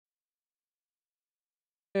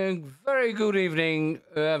A very good evening,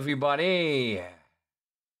 everybody.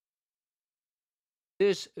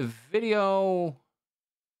 This video,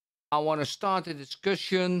 I want to start a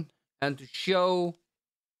discussion and to show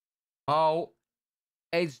how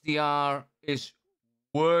HDR is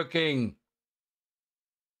working.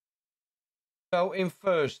 So in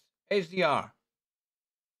first, HDR.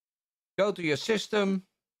 Go to your system,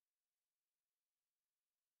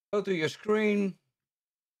 go to your screen,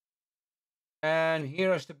 and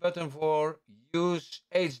here is the button for use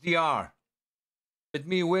HDR. With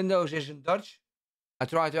me, Windows is in Dutch. I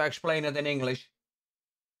try to explain it in English.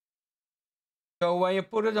 So when you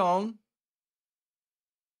put it on,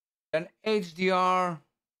 then HDR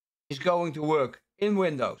is going to work in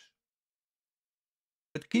Windows.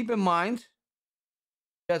 But keep in mind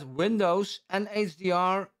that Windows and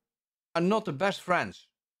HDR are not the best friends.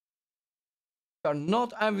 So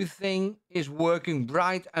not everything is working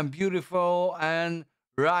bright and beautiful and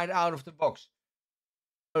right out of the box.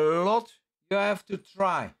 A lot you have to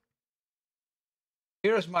try.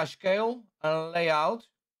 Here's my scale and layout,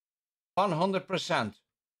 100%.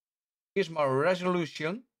 Here's my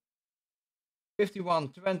resolution,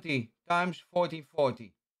 5120 times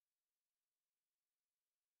 1440.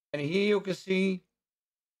 And here you can see,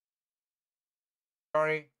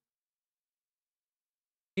 here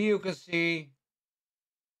you can see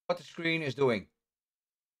what the screen is doing.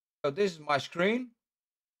 So this is my screen.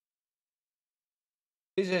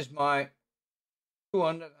 This is my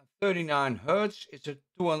 239 Hertz. It's a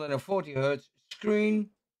 240 Hertz screen.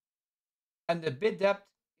 And the bit depth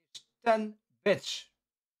is 10 bits.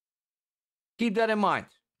 Keep that in mind.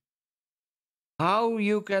 How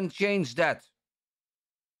you can change that?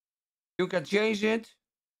 You can change it.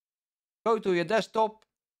 Go to your desktop.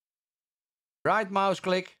 Right mouse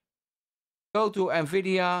click. Go to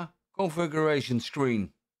NVIDIA configuration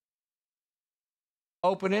screen.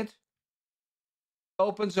 Open it.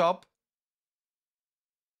 Opens up.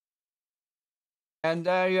 And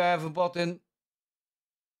there you have a button.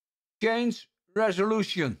 Change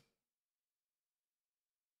resolution.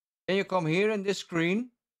 Then you come here in this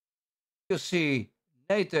screen. You see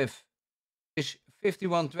native is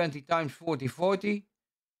 5120 times 4040.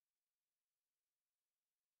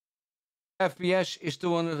 FPS is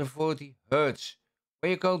 240 Hertz. When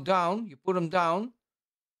you go down, you put them down.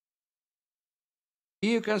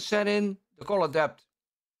 Here you can set in the color depth.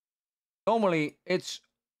 Normally it's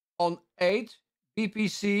on 8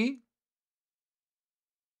 BPC.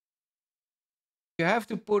 You have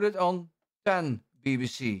to put it on 10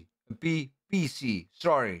 BPC,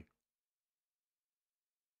 sorry.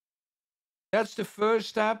 That's the first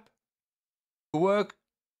step to work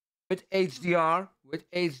with HDR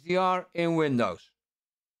in Windows.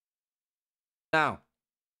 Now,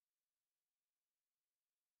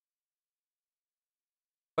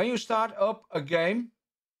 when you start up a game,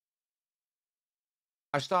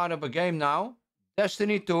 I start up a game now,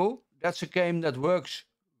 Destiny 2, that's a game that works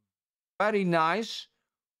very nice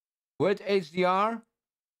with HDR.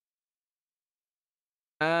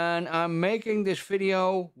 And I'm making this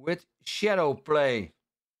video with Shadowplay.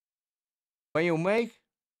 When you make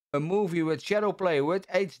a movie with Shadowplay with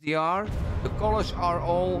HDR, the colors are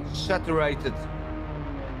all saturated.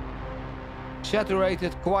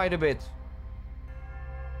 Saturated quite a bit.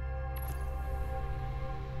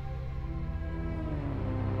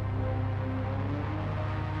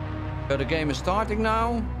 So the game is starting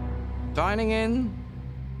now. Signing in.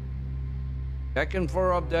 Checking for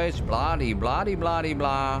updates. Blah de blah de blah de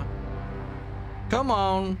blah. Come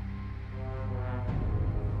on.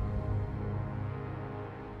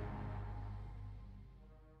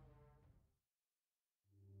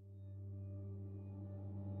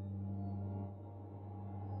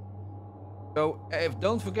 So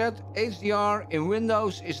don't forget, HDR in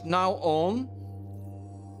Windows is now on.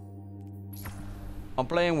 I'm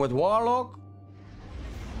playing with Warlock.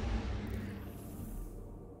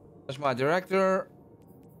 That's my director.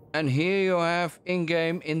 And here you have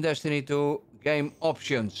in-game in Destiny 2 game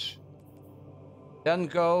options. Then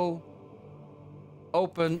go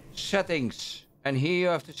open settings. And here you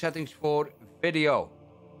have the settings for video.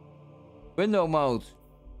 Window mode.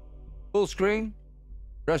 Full screen.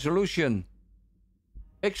 Resolution.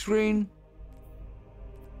 Big screen.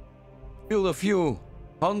 Field of view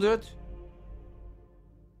 100.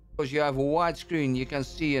 Because you have a wide screen, you can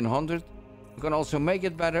see in 100. You can also make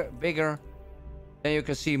it bigger. Then you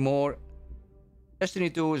can see more.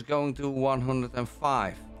 Destiny 2 is going to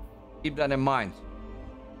 105. Keep that in mind.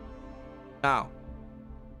 Now,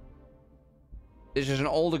 this is an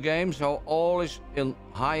older game, so all is in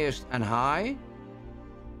highest and high.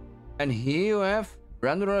 And here you have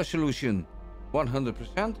render resolution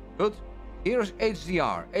 100%. Good. Here's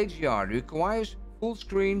HDR. HDR requires full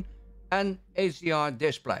screen and HDR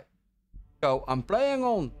display. So I'm playing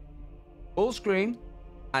on full screen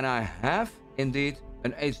and I have indeed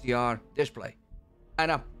an HDR display.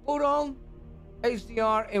 And I put on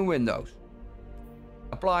HDR in Windows.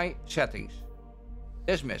 Apply settings.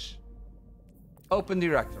 Dismiss. Open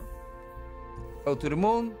directory. Go to the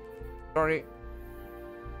moon. Sorry.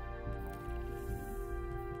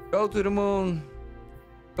 Go to the moon.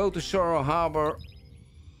 Go to Sorrow Harbor.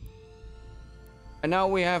 And now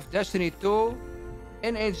we have Destiny 2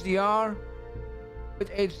 in HDR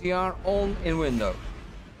with HDR on in Windows.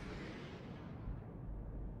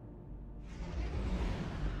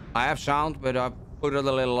 I have sound, but I put it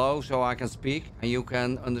a little low so I can speak and you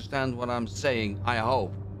can understand what I'm saying, I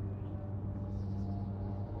hope.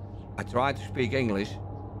 I try to speak English.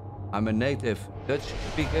 I'm a native Dutch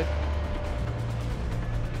speaker.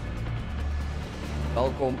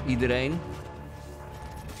 Welkom iedereen.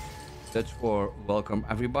 Dutch for welcome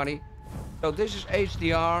everybody. So this is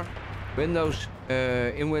HDR, Windows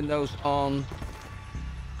in Windows on,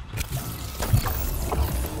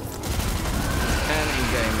 and in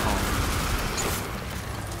game on.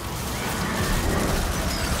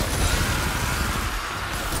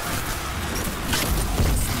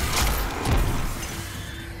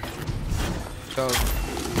 So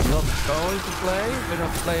I'm not going to play, but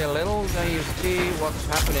I'll play a little, then you see what's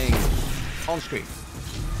happening on screen.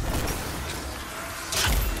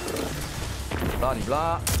 Blah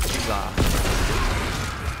blah blah.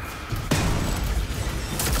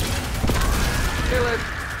 Kill it!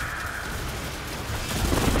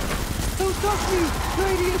 Don't touch me, you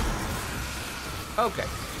idiot! Okay.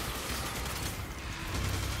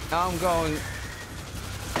 Now I'm going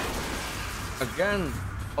again.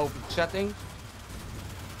 Open settings.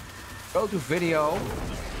 Go to video.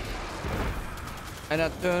 And I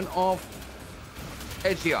turn off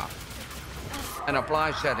HDR. And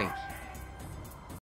apply settings.